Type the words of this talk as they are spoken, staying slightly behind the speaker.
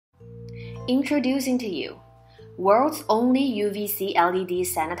Introducing to you, world's only UVC LED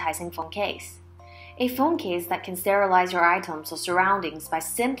sanitizing phone case. A phone case that can sterilize your items or surroundings by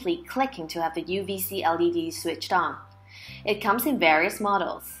simply clicking to have the UVC LED switched on. It comes in various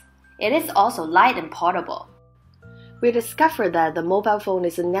models. It is also light and portable. We discovered that the mobile phone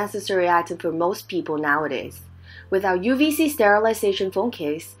is a necessary item for most people nowadays. With our UVC sterilization phone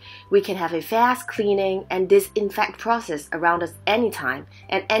case, we can have a fast cleaning and disinfect process around us anytime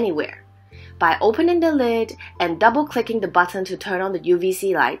and anywhere. By opening the lid and double-clicking the button to turn on the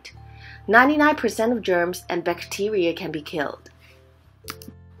UVC light, 99% of germs and bacteria can be killed.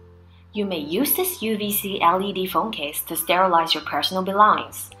 You may use this UVC LED phone case to sterilize your personal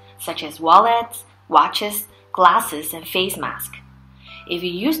belongings, such as wallets, watches, glasses, and face masks. If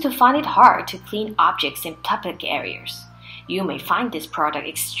you used to find it hard to clean objects in public areas, you may find this product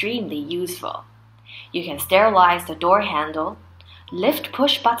extremely useful. You can sterilize the door handle, lift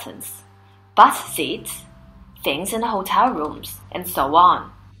push buttons, bus seats, things in the hotel rooms, and so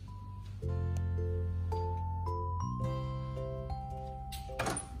on.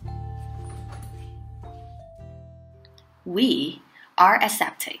 We are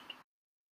ASAPTIC.